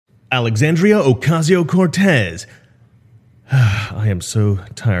Alexandria Ocasio-Cortez. I am so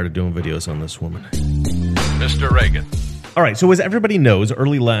tired of doing videos on this woman. Mr. Reagan. All right, so as everybody knows,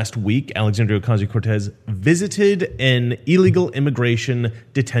 early last week, Alexandria Ocasio-Cortez visited an illegal immigration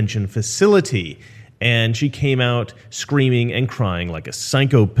detention facility, and she came out screaming and crying like a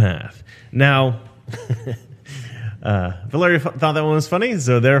psychopath. Now, Valeria thought that one was funny,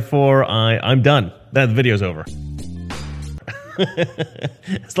 so therefore I'm done. That video's over.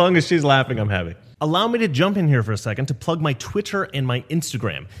 As long as she's laughing, I'm happy. Allow me to jump in here for a second to plug my Twitter and my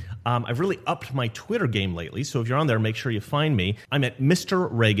Instagram. I've really upped my Twitter game lately, so if you're on there, make sure you find me. I'm at Mr.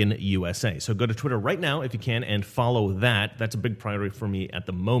 Reagan USA. So go to Twitter right now if you can and follow that. That's a big priority for me at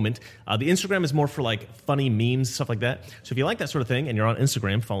the moment. The Instagram is more for like funny memes, stuff like that. So if you like that sort of thing and you're on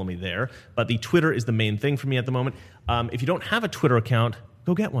Instagram, follow me there. But the Twitter is the main thing for me at the moment. If you don't have a Twitter account,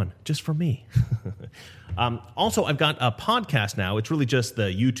 go get one, just for me. Also, I've got a podcast now. It's really just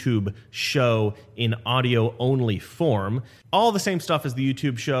the YouTube show in audio-only form. All the same stuff as the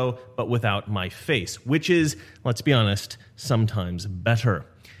YouTube show, but without my face, which is, let's be honest, sometimes better.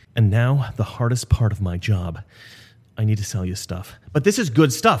 And now, the hardest part of my job. I need to sell you stuff. But this is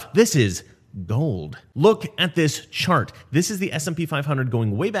good stuff. This is gold. Look at this chart. This is the S&P 500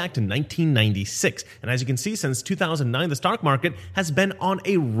 going way back to 1996. And as you can see, since 2009, the stock market has been on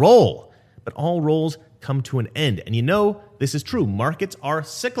a roll. But all rolls come to an end. And you know, this is true. Markets are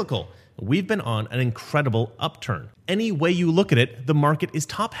cyclical. We've been on an incredible upturn. Any way you look at it, the market is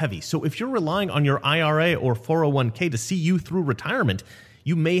top heavy. So if you're relying on your IRA or 401k to see you through retirement,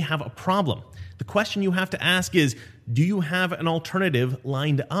 you may have a problem. The question you have to ask is, do you have an alternative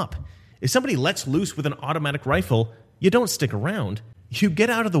lined up? If somebody lets loose with an automatic rifle, you don't stick around. You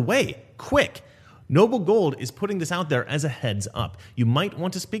get out of the way, quick. Noble Gold is putting this out there as a heads up. You might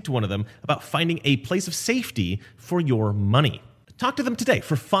want to speak to one of them about finding a place of safety for your money. Talk to them today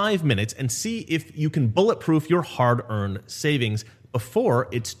for 5 minutes and see if you can bulletproof your hard-earned savings before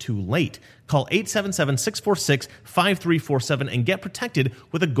it's too late. Call 877-646-5347 and get protected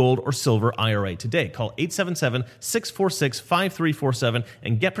with a gold or silver IRA today. Call 877-646-5347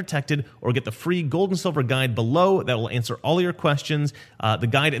 and get protected, or get the free gold and silver guide below that will answer all your questions. The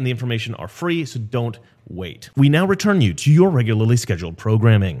guide and the information are free, so don't wait. We now return you to your regularly scheduled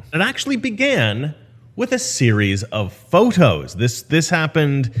programming. It actually began with a series of photos. This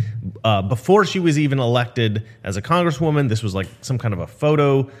happened before she was even elected as a congresswoman. This was like some kind of a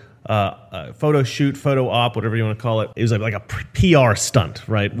photo shoot, photo op, whatever you want to call it. It was like a PR stunt,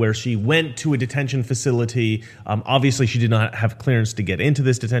 right, where she went to a detention facility. Obviously, she did not have clearance to get into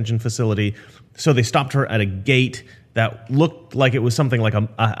this detention facility, so they stopped her at a gate that looked like it was something like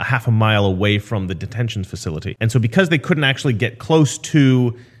a half a mile away from the detention facility. And so because they couldn't actually get close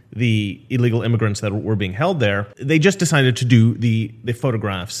to the illegal immigrants that were being held there, they just decided to do the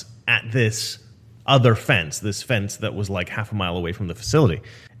photographs at this other fence, this fence that was like half a mile away from the facility.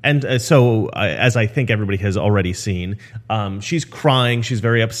 And so, as I think everybody has already seen, she's crying, she's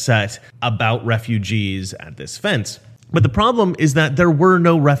very upset about refugees at this fence. But the problem is that there were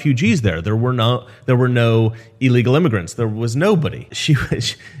no refugees there. There were no illegal immigrants. There was nobody. She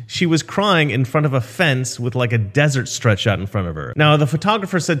was crying in front of a fence with like a desert stretched out in front of her. Now, the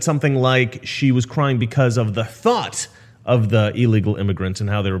photographer said something like she was crying because of the thought of the illegal immigrants and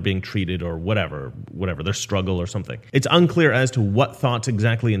how they were being treated, or whatever, their struggle or something. It's unclear as to what thoughts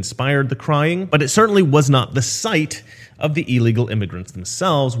exactly inspired the crying, but it certainly was not the sight of the illegal immigrants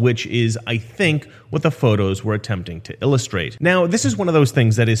themselves, which is, I think, what the photos were attempting to illustrate. Now, this is one of those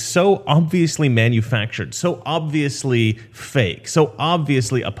things that is so obviously manufactured, so obviously fake, so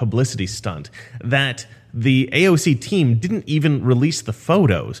obviously a publicity stunt, that the AOC team didn't even release the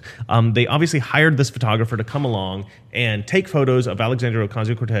photos. They obviously hired this photographer to come along and take photos of Alexandria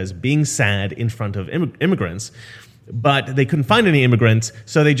Ocasio-Cortez being sad in front of immigrants, but they couldn't find any immigrants,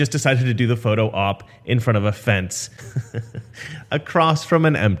 so they just decided to do the photo op in front of a fence across from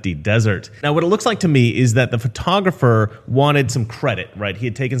an empty desert. Now, what it looks like to me is that the photographer wanted some credit, right? He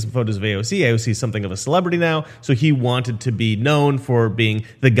had taken some photos of AOC. AOC is something of a celebrity now, so he wanted to be known for being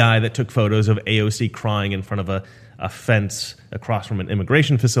the guy that took photos of AOC crying in front of a fence across from an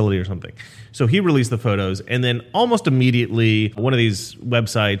immigration facility or something. So he released the photos, and then almost immediately, one of these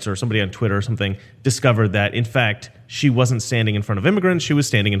websites or somebody on Twitter or something discovered that, in fact, she wasn't standing in front of immigrants, she was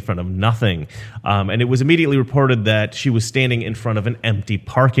standing in front of nothing. And it was immediately reported that she was standing in front of an empty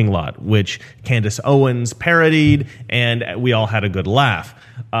parking lot, which Candace Owens parodied, and we all had a good laugh.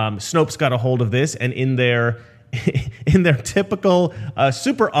 Snopes got a hold of this, and in their in their typical,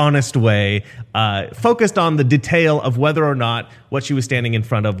 super honest way, focused on the detail of whether or not what she was standing in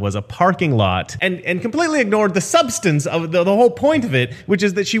front of was a parking lot, and completely ignored the substance of the whole point of it, which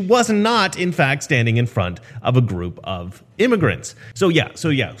is that she was not, in fact, standing in front of a group of immigrants. So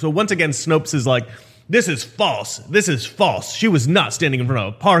once again, Snopes is like, this is false. This is false. She was not standing in front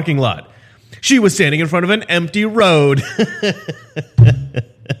of a parking lot. She was standing in front of an empty road.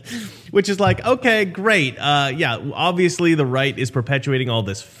 Which is like, okay, great. Obviously the right is perpetuating all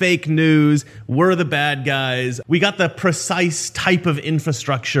this fake news. We're the bad guys. We got the precise type of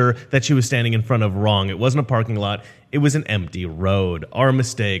infrastructure that she was standing in front of wrong. It wasn't a parking lot. It was an empty road. Our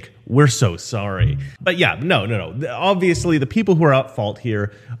mistake. We're so sorry. But no. Obviously, the people who are at fault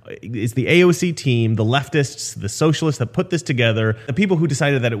here is the AOC team, the leftists, the socialists that put this together, the people who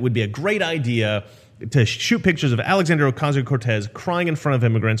decided that it would be a great idea to shoot pictures of Alexandria Ocasio-Cortez crying in front of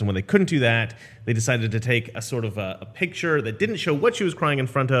immigrants, and when they couldn't do that, they decided to take a sort of a picture that didn't show what she was crying in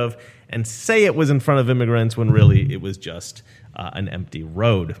front of and say it was in front of immigrants when really it was just an empty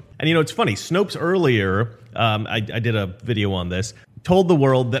road. And it's funny, Snopes earlier, I did a video on this, told the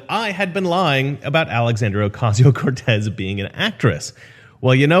world that I had been lying about Alexandria Ocasio-Cortez being an actress.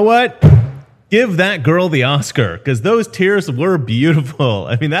 Well, you know what? Give that girl the Oscar, because those tears were beautiful.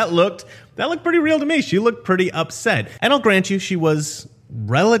 I mean, that looked pretty real to me. She looked pretty upset. And I'll grant you, she was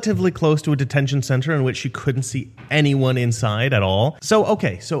relatively close to a detention center in which she couldn't see anyone inside at all. So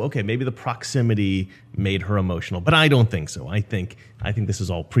okay, maybe the proximity made her emotional, but I don't think so. I think this is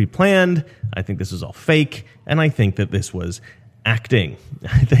all pre-planned. I think this is all fake, and I think that this was acting.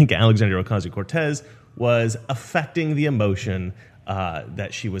 I think Alexandria Ocasio-Cortez was affecting the emotion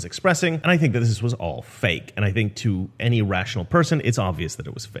that she was expressing, and I think that this was all fake. And I think to any rational person, it's obvious that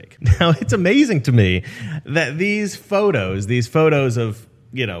it was fake. Now, it's amazing to me that these photos of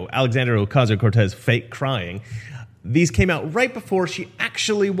Alexandria Ocasio-Cortez fake crying, these came out right before she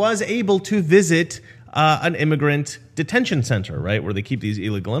actually was able to visit an immigrant detention center, right, where they keep these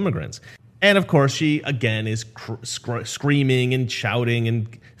illegal immigrants. And of course, she again is screaming and shouting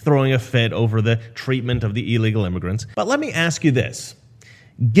and throwing a fit over the treatment of the illegal immigrants. But let me ask you this.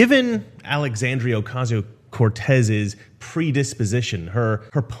 Given Alexandria Ocasio-Cortez's predisposition, her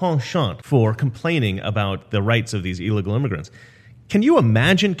penchant for complaining about the rights of these illegal immigrants, could you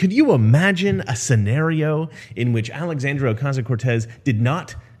imagine a scenario in which Alexandria Ocasio-Cortez did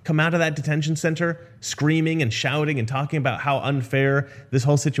not come out of that detention center screaming and shouting and talking about how unfair this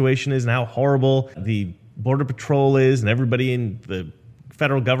whole situation is and how horrible the Border Patrol is and everybody in the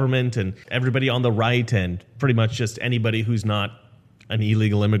federal government and everybody on the right and pretty much just anybody who's not an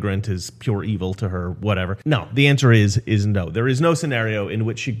illegal immigrant is pure evil to her, whatever? No, the answer is no. There is no scenario in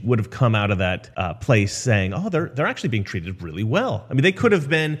which she would have come out of that place saying, oh, they're actually being treated really well. I mean, it could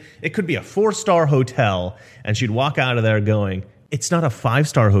be a 4-star hotel, and she'd walk out of there going, it's not a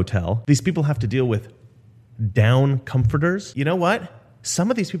 5-star hotel. These people have to deal with down comforters. You know what? Some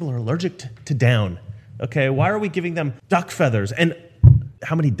of these people are allergic to down. Okay, why are we giving them duck feathers? And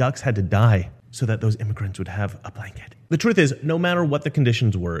how many ducks had to die so that those immigrants would have a blanket? The truth is, no matter what the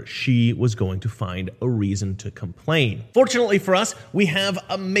conditions were, she was going to find a reason to complain. Fortunately for us, we have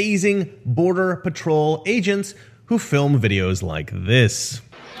amazing Border Patrol agents who film videos like this.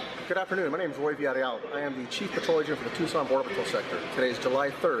 Good afternoon. My name is Roy Villarreal. I am the Chief Patrol Agent for the Tucson Border Patrol Sector. Today is July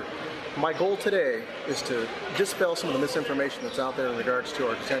 3rd. My goal today is to dispel some of the misinformation that's out there in regards to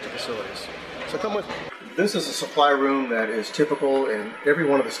our detention facilities. So come with me. This is a supply room that is typical in every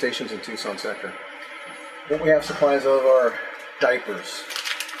one of the stations in Tucson Sector. What we have supplies of are diapers,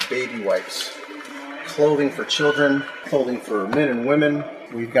 baby wipes, clothing for children, clothing for men and women.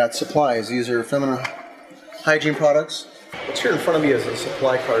 We've got supplies. These are feminine hygiene products. What's here in front of me is a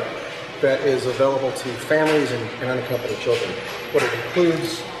supply cart that is available to families and unaccompanied children. What it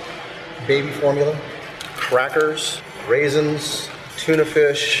includes: baby formula, crackers, raisins, tuna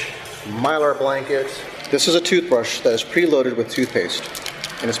fish, Mylar blankets. This is a toothbrush that is preloaded with toothpaste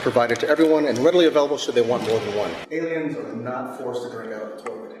and is provided to everyone and readily available should they want more than one. Aliens are not forced to drink out of the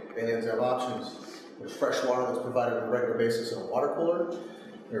toilet. Aliens have options. There's fresh water that's provided on a regular basis in a water cooler.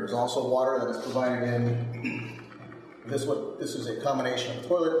 There's also water that is provided in this is a combination of a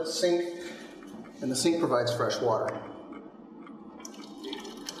toilet, a sink, and the sink provides fresh water.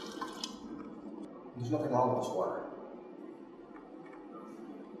 There's nothing wrong with this water.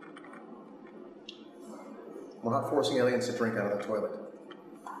 We're not forcing aliens to drink out of the toilet.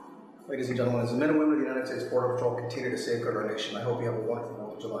 Ladies and gentlemen, as the men and women of the United States Border Patrol continue to safeguard our nation, I hope you have a wonderful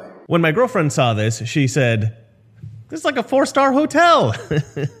 4th of July. When my girlfriend saw this, she said, this is like a 4-star hotel.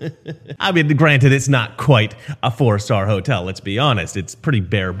 I mean, granted, it's not quite a 4-star hotel, let's be honest. It's pretty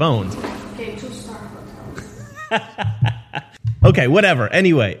bare bones. Okay, 2-star hotel. Okay, whatever.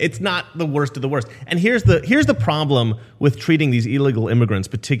 Anyway, it's not the worst of the worst. And here's the problem with treating these illegal immigrants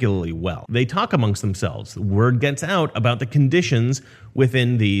particularly well. They talk amongst themselves. Word gets out about the conditions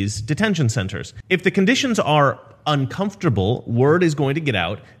within these detention centers. If the conditions are uncomfortable, word is going to get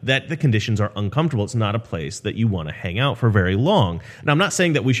out that the conditions are uncomfortable. It's not a place that you want to hang out for very long. Now, I'm not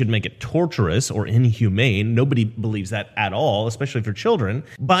saying that we should make it torturous or inhumane. Nobody believes that at all, especially for children.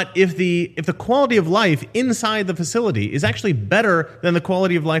 But if the quality of life inside the facility is actually better than the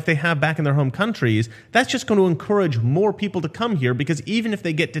quality of life they have back in their home countries, that's just going to encourage more people to come here, because even if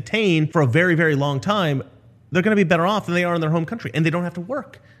they get detained for a very, very long time, they're going to be better off than they are in their home country, and they don't have to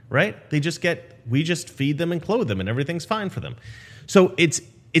work, right? We just feed them and clothe them, and everything's fine for them. So it's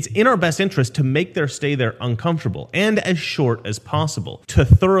in our best interest to make their stay there uncomfortable and as short as possible, to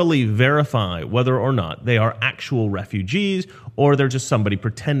thoroughly verify whether or not they are actual refugees or they're just somebody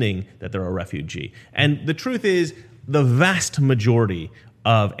pretending that they're a refugee. And the truth is, the vast majority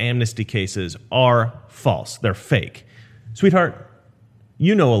of amnesty cases are false. They're fake. Sweetheart,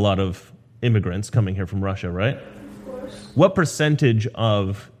 you know a lot of immigrants coming here from Russia, right? Of course. What percentage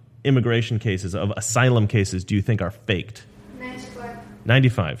of immigration cases, of asylum cases, do you think are faked? 95.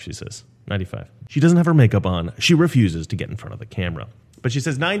 95, she says. 95. She doesn't have her makeup on. She refuses to get in front of the camera. But she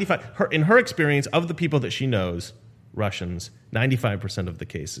says 95. In her experience, of the people that she knows, Russians, 95% of the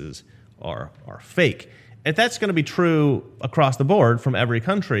cases are fake. If that's going to be true across the board from every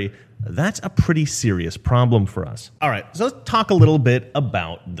country, that's a pretty serious problem for us. All right, so let's talk a little bit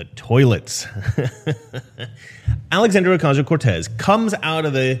about the toilets. Alexandria Ocasio-Cortez comes out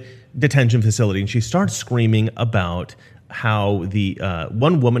of the detention facility and she starts screaming about how the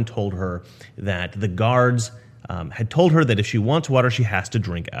one woman told her that the guards had told her that if she wants water, she has to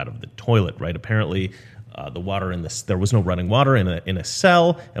drink out of the toilet, right? Apparently, the water there was no running water in a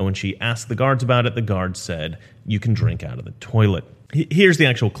cell, and when she asked the guards about it, the guards said, you can drink out of the toilet. Here's the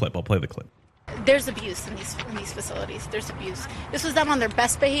actual clip. I'll play the clip. There's abuse in these facilities. There's abuse. This was them on their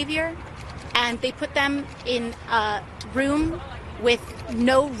best behavior, and they put them in a room with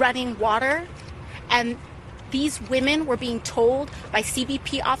no running water, and these women were being told by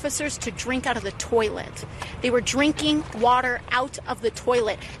CBP officers to drink out of the toilet. They were drinking water out of the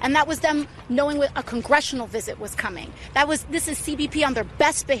toilet, and that was them knowing what a congressional visit was coming. This is CBP on their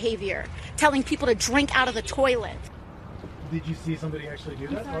best behavior, telling people to drink out of the toilet. Did you see somebody actually do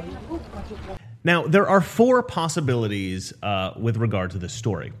that? Now, there are four possibilities with regard to this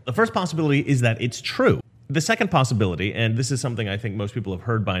story. The first possibility is that it's true. The second possibility, and this is something I think most people have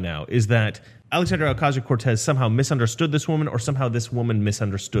heard by now, is that Alexandria Ocasio-Cortez somehow misunderstood this woman, or somehow this woman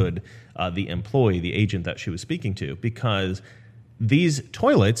misunderstood the employee, the agent that she was speaking to, because these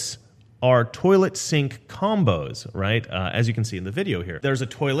toilets are toilet sink combos, right? As you can see in the video here. There's a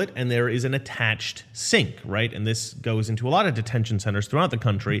toilet and there is an attached sink, right? And this goes into a lot of detention centers throughout the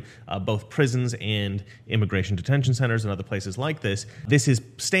country, both prisons and immigration detention centers and other places like this. This is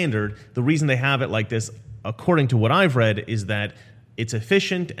standard. The reason they have it like this, according to what I've read, is that it's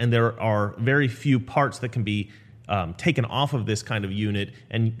efficient and there are very few parts that can be taken off of this kind of unit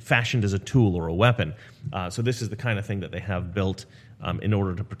and fashioned as a tool or a weapon. So this is the kind of thing that they have built in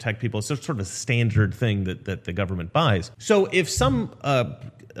order to protect people. It's sort of a standard thing that the government buys. So if some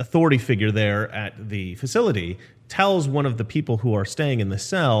authority figure there at the facility tells one of the people who are staying in the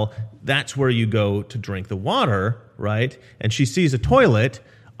cell, that's where you go to drink the water, right? And she sees a toilet,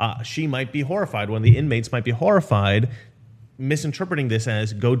 she might be horrified. One of the inmates might be horrified, misinterpreting this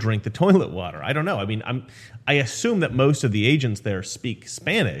as go drink the toilet water. I don't know. I mean, I assume that most of the agents there speak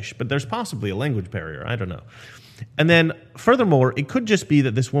Spanish, but there's possibly a language barrier. I don't know. And then furthermore, it could just be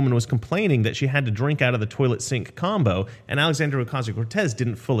that this woman was complaining that she had to drink out of the toilet sink combo, and Alexandria Ocasio-Cortez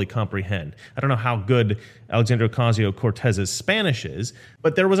didn't fully comprehend. I don't know how good Alexandria Ocasio-Cortez's Spanish is,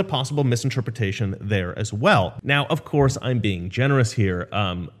 but there was a possible misinterpretation there as well. Now, of course, I'm being generous here.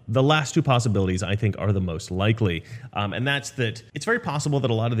 The last two possibilities, I think, are the most likely, and that's that it's very possible that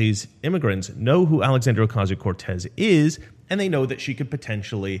a lot of these immigrants know who Alexandria Ocasio-Cortez is, and they know that she could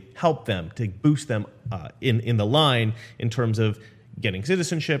potentially help them to boost them in the line in terms of getting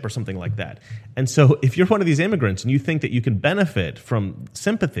citizenship or something like that. And so if you're one of these immigrants and you think that you can benefit from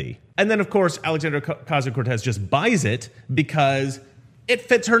sympathy, and then, of course, Alexandria Ocasio-Cortez just buys it because it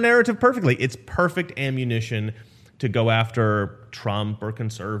fits her narrative perfectly. It's perfect ammunition to go after Trump or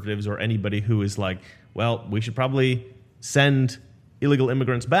conservatives or anybody who is like, well, we should probably send illegal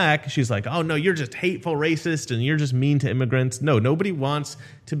immigrants back. She's like, oh no, you're just hateful, racist, and you're just mean to immigrants. No, nobody wants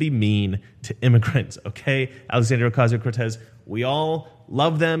to be mean to immigrants, okay? Alexandria Ocasio-Cortez, we all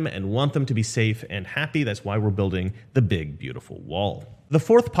love them and want them to be safe and happy. That's why we're building the big, beautiful wall. The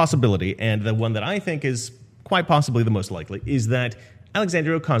fourth possibility, and the one that I think is quite possibly the most likely, is that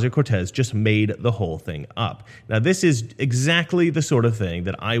Alexandria Ocasio-Cortez just made the whole thing up. Now, this is exactly the sort of thing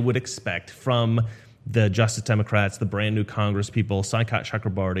that I would expect from the Justice Democrats, the brand new Congress people, Saikat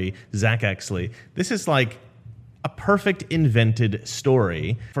Chakrabarti, Zach Exley. This is like a perfect invented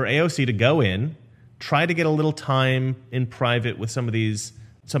story for AOC to go in, try to get a little time in private with some of these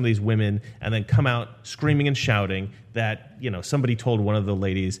women, and then come out screaming and shouting that, somebody told one of the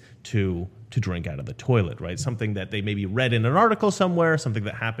ladies to drink out of the toilet, right? Something that they maybe read in an article somewhere, something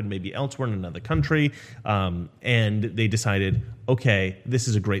that happened maybe elsewhere in another country, and they decided, okay, this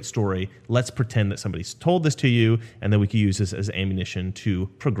is a great story. Let's pretend that somebody's told this to you, and then we can use this as ammunition to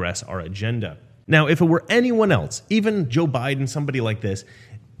progress our agenda. Now, if it were anyone else, even Joe Biden, somebody like this,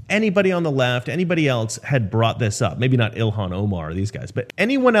 anybody on the left, anybody else had brought this up, maybe not Ilhan Omar, these guys, but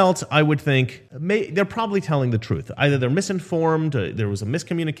anyone else, I would think, they're probably telling the truth. Either they're misinformed, there was a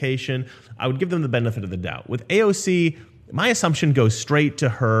miscommunication. I would give them the benefit of the doubt. With AOC, my assumption goes straight to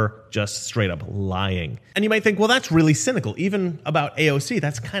her just straight up lying. And you might think, well, that's really cynical. Even about AOC,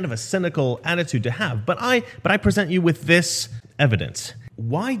 that's kind of a cynical attitude to have. But I present you with this evidence.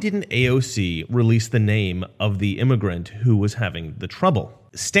 Why didn't AOC release the name of the immigrant who was having the trouble?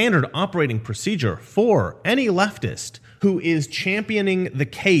 Standard operating procedure for any leftist who is championing the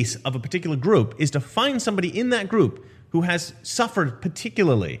case of a particular group is to find somebody in that group who has suffered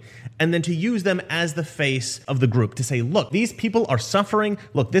particularly, and then to use them as the face of the group to say, look, these people are suffering.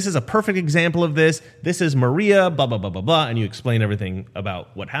 Look, this is a perfect example of this. This is Maria, blah, blah, blah, blah, blah. And you explain everything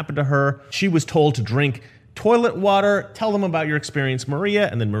about what happened to her. She was told to drink toilet water. Tell them about your experience, Maria.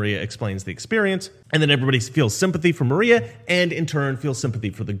 And then Maria explains the experience. And then everybody feels sympathy for Maria and in turn feels sympathy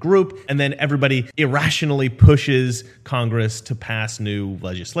for the group. And then everybody irrationally pushes Congress to pass new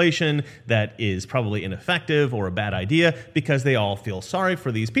legislation that is probably ineffective or a bad idea because they all feel sorry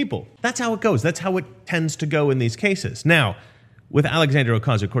for these people. That's how it goes. That's how it tends to go in these cases. Now, with Alexandria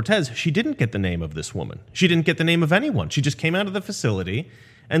Ocasio-Cortez, she didn't get the name of this woman. She didn't get the name of anyone. She just came out of the facility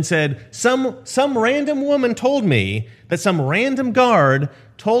and said, some random woman told me that some random guard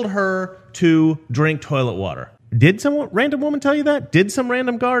told her to drink toilet water. Did some random woman tell you that? Did some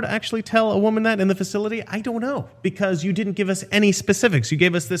random guard actually tell a woman that in the facility? I don't know, because you didn't give us any specifics. You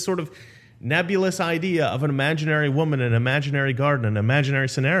gave us this sort of nebulous idea of an imaginary woman, an imaginary guard, an imaginary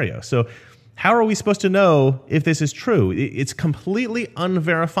scenario. So how are we supposed to know if this is true? It's completely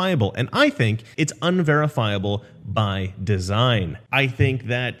unverifiable, and I think it's unverifiable by design. I think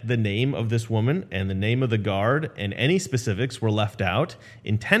that the name of this woman and the name of the guard and any specifics were left out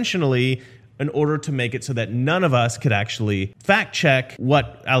intentionally in order to make it so that none of us could actually fact check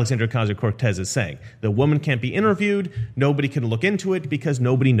what Alexandria Ocasio-Cortez is saying. The woman can't be interviewed. Nobody can look into it because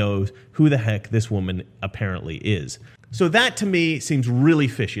nobody knows who the heck this woman apparently is. So that to me seems really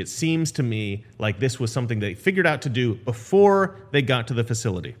fishy. It seems to me like this was something they figured out to do before they got to the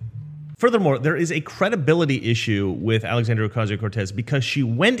facility. Furthermore, there is a credibility issue with Alexandria Ocasio-Cortez because she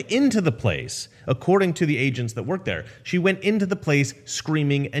went into the place, according to the agents that worked there, she went into the place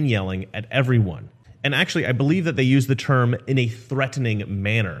screaming and yelling at everyone. And actually, I believe that they used the term in a threatening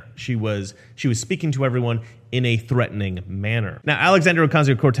manner. She was speaking to everyone in a threatening manner. Now, Alexandria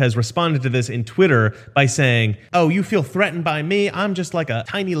Ocasio-Cortez responded to this in Twitter by saying, "Oh, you feel threatened by me? I'm just like a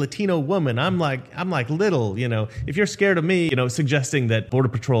tiny Latino woman. I'm like little, if you're scared of me," suggesting that Border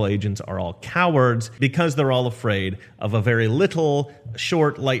Patrol agents are all cowards because they're all afraid of a very little,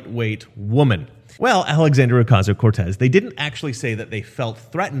 short, lightweight woman. Well, Alexandria Ocasio-Cortez, they didn't actually say that they felt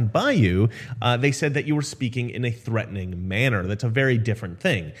threatened by you. They said that you were speaking in a threatening manner. That's a very different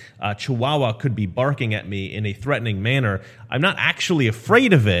thing. Chihuahua could be barking at me in a threatening manner. I'm not actually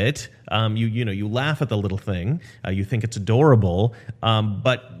afraid of it. You laugh at the little thing. You think it's adorable.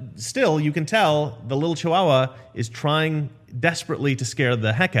 But still, you can tell the little Chihuahua is trying desperately to scare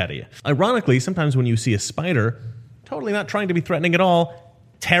the heck out of you. Ironically, sometimes when you see a spider, totally not trying to be threatening at all,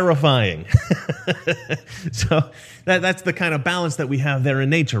 terrifying. So that's the kind of balance that we have there in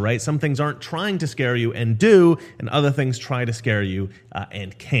nature, right? Some things aren't trying to scare you and do, and other things try to scare you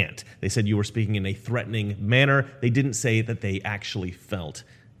and can't. They said you were speaking in a threatening manner. They didn't say that they actually felt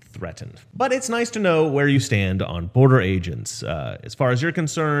threatened. But it's nice to know where you stand on border agents. As far as you're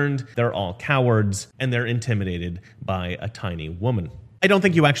concerned, they're all cowards, and they're intimidated by a tiny woman. I don't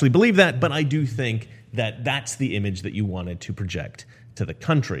think you actually believe that, but I do think that that's the image that you wanted to project to the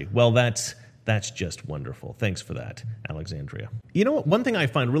country. Well, that's just wonderful. Thanks for that, Alexandria. You know what? One thing I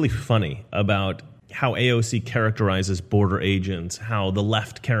find really funny about how AOC characterizes border agents, how the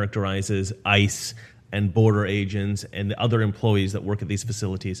left characterizes ICE and border agents and the other employees that work at these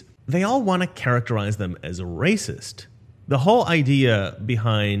facilities, they all want to characterize them as a racist. The whole idea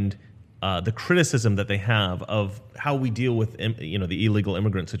behind the criticism that they have of how we deal with the illegal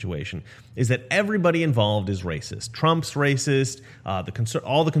immigrant situation is that everybody involved is racist. Trump's racist.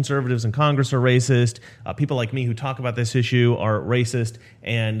 All the conservatives in Congress are racist. People like me who talk about this issue are racist,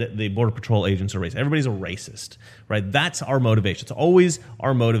 and the Border Patrol agents are racist. Everybody's a racist, right? That's our motivation. It's always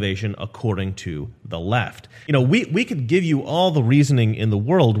our motivation according to the left. We could give you all the reasoning in the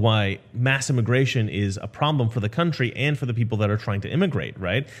world why mass immigration is a problem for the country and for the people that are trying to immigrate,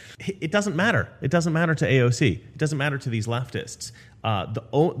 right? It doesn't matter. It doesn't matter to AOC. It doesn't matter to these leftists.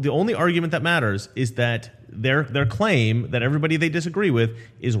 The only argument that matters is that their claim that everybody they disagree with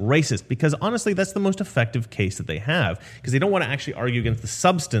is racist, because honestly, that's the most effective case that they have, because they don't want to actually argue against the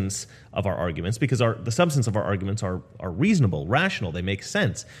substance of our arguments, because the substance of our arguments are reasonable, rational, they make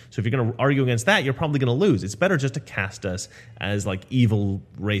sense. So if you're going to argue against that, you're probably going to lose. It's better just to cast us as like evil,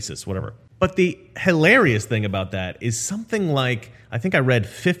 racist, whatever. But the hilarious thing about that is something like, I think I read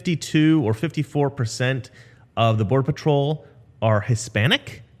 52 or 54% of the Border Patrol are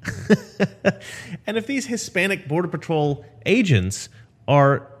Hispanic. And if these Hispanic Border Patrol agents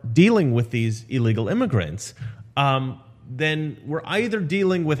are dealing with these illegal immigrants, then we're either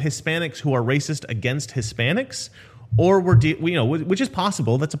dealing with Hispanics who are racist against Hispanics, or which is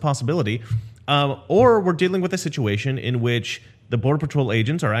possible, that's a possibility, or we're dealing with a situation in which the Border Patrol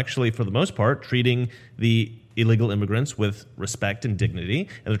agents are actually, for the most part, treating the illegal immigrants with respect and dignity,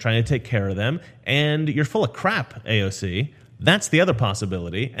 and they're trying to take care of them, and you're full of crap, AOC. That's the other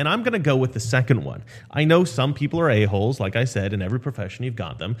possibility, and I'm going to go with the second one. I know some people are a-holes, like I said, in every profession you've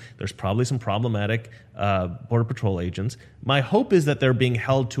got them. There's probably some problematic Border Patrol agents. My hope is that they're being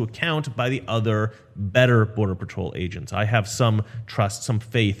held to account by the other better Border Patrol agents. I have some trust, some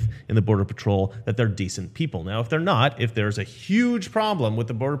faith in the Border Patrol that they're decent people. Now, if they're not, if there's a huge problem with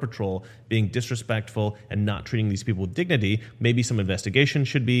the Border Patrol being disrespectful and not treating these people with dignity, maybe some investigation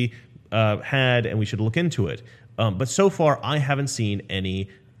should be had, and we should look into it. But so far, I haven't seen any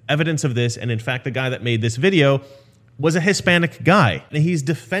evidence of this. And in fact, the guy that made this video was a Hispanic guy. And he's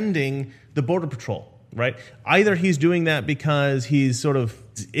defending the Border Patrol, right? Either he's doing that because he's sort of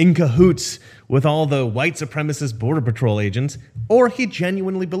in cahoots with all the white supremacist Border Patrol agents, or he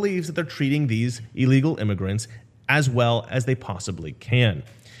genuinely believes that they're treating these illegal immigrants as well as they possibly can.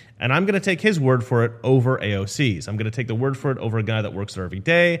 And I'm going to take his word for it over AOC's. I'm going to take the word for it over a guy that works there every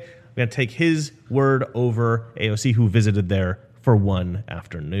day. I'm going to take his word over AOC, who visited there for one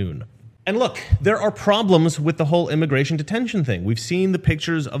afternoon. And look, there are problems with the whole immigration detention thing. We've seen the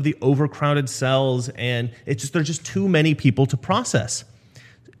pictures of the overcrowded cells, and there's just too many people to process.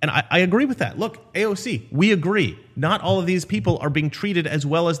 And I agree with that. Look, AOC, we agree. Not all of these people are being treated as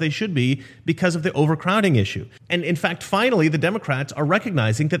well as they should be because of the overcrowding issue. And in fact, finally, the Democrats are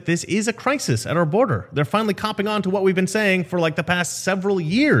recognizing that this is a crisis at our border. They're finally copping on to what we've been saying for like the past several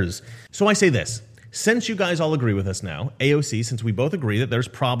years. So I say this. Since you guys all agree with us now, AOC, since we both agree that there's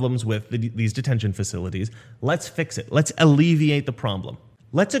problems with these detention facilities, let's fix it. Let's alleviate the problem.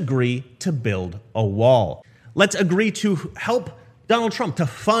 Let's agree to build a wall. Let's agree to help Donald Trump to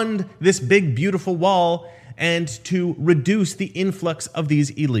fund this big, beautiful wall and to reduce the influx of these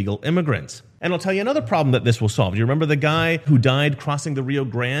illegal immigrants. And I'll tell you another problem that this will solve. Do you remember the guy who died crossing the Rio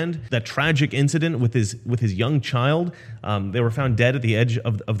Grande? That tragic incident with his young child? They were found dead at the edge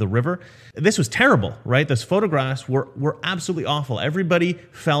of the river. This was terrible, right? Those photographs were absolutely awful. Everybody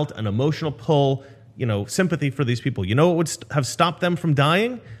felt an emotional pull, sympathy for these people. You know what would have stopped them from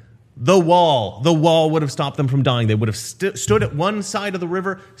dying? The wall would have stopped them from dying. They would have stood at one side of the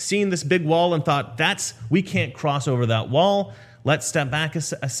river, seen this big wall, and thought, we can't cross over that wall. Let's step back a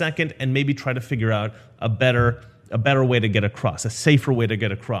second and maybe try to figure out a better way to get across, a safer way to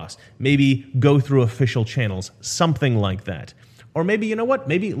get across. Maybe go through official channels, something like that. Or maybe, you know what?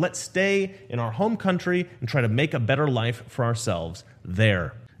 Maybe let's stay in our home country and try to make a better life for ourselves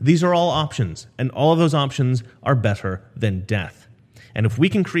there. These are all options, and all of those options are better than death. And if we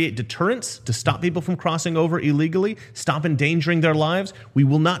can create deterrents to stop people from crossing over illegally, stop endangering their lives, we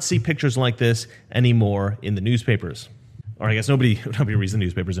will not see pictures like this anymore in the newspapers. Or I guess nobody reads the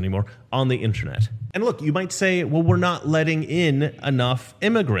newspapers anymore, on the internet. And look, you might say, well, we're not letting in enough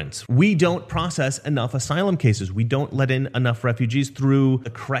immigrants. We don't process enough asylum cases. We don't let in enough refugees through the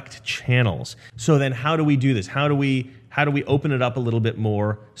correct channels. So then how do we do this? How do we open it up a little bit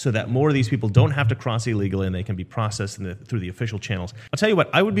more so that more of these people don't have to cross illegally and they can be processed through the official channels? I'll tell you what,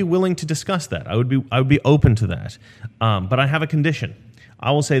 I would be willing to discuss that. I would be open to that. But I have a condition.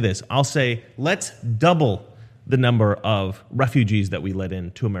 I will say this. I'll say, let's double the number of refugees that we let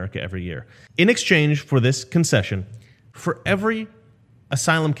into America every year. In exchange for this concession, for every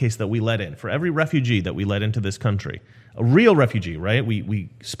asylum case that we let in, for every refugee that we let into this country, a real refugee, right? We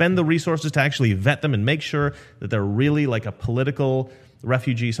spend the resources to actually vet them and make sure that they're really like a political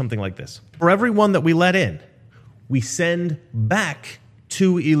refugee, something like this. For everyone that we let in, we send back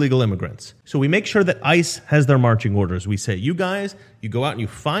 2 illegal immigrants. So we make sure that ICE has their marching orders. We say, you guys, you go out and you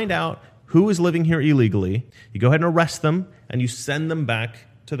find out who is living here illegally. You go ahead and arrest them, and you send them back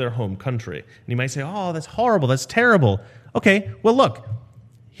to their home country. And you might say, oh, that's horrible. That's terrible. Okay, well, look,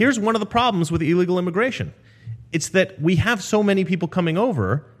 here's one of the problems with illegal immigration. It's that we have so many people coming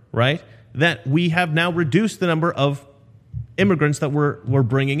over, right, that we have now reduced the number of immigrants that we're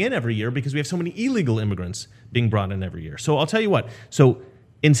bringing in every year because we have so many illegal immigrants being brought in every year. So I'll tell you what. So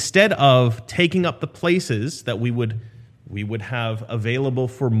instead of taking up the places that we would have available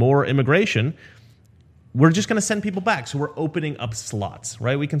for more immigration, we're just going to send people back. So we're opening up slots,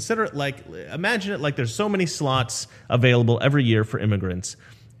 right? We consider it like, imagine it like there's so many slots available every year for immigrants,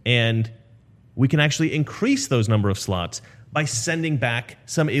 and we can actually increase those number of slots by sending back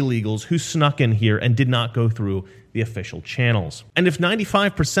some illegals who snuck in here and did not go through the official channels. And if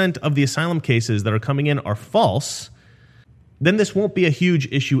 95% of the asylum cases that are coming in are false, then this won't be a huge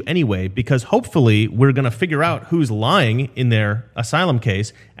issue anyway, because hopefully we're going to figure out who's lying in their asylum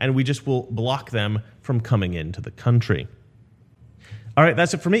case, and we just will block them from coming into the country. All right,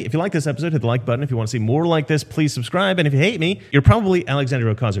 that's it for me. If you like this episode, hit the like button. If you want to see more like this, please subscribe. And if you hate me, you're probably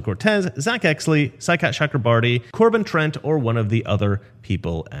Alexandria Ocasio-Cortez, Zach Exley, Saikat Chakrabarty, Corbin Trent, or one of the other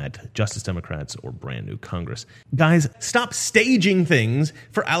people at Justice Democrats or Brand New Congress. Guys, stop staging things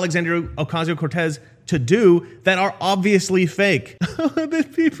for Alexandria Ocasio-Cortez to do that are obviously fake. The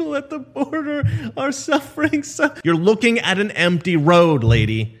people at the border are suffering. You're looking at an empty road,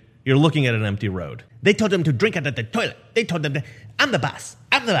 lady. You're looking at an empty road. They told them to drink out of the toilet. They told them to... I'm the boss.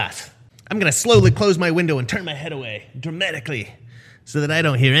 I'm the boss. I'm going to slowly close my window and turn my head away dramatically so that I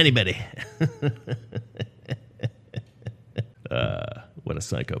don't hear anybody. What a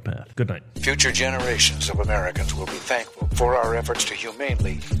psychopath. Good night. Future generations of Americans will be thankful for our efforts to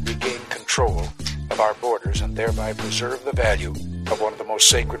humanely regain control of our borders and thereby preserve the value of one of the most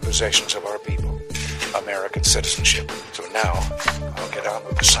sacred possessions of our people, American citizenship. So now, I'll get on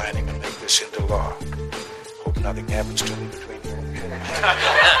with the signing and make this into law. Hope nothing happens to me between here and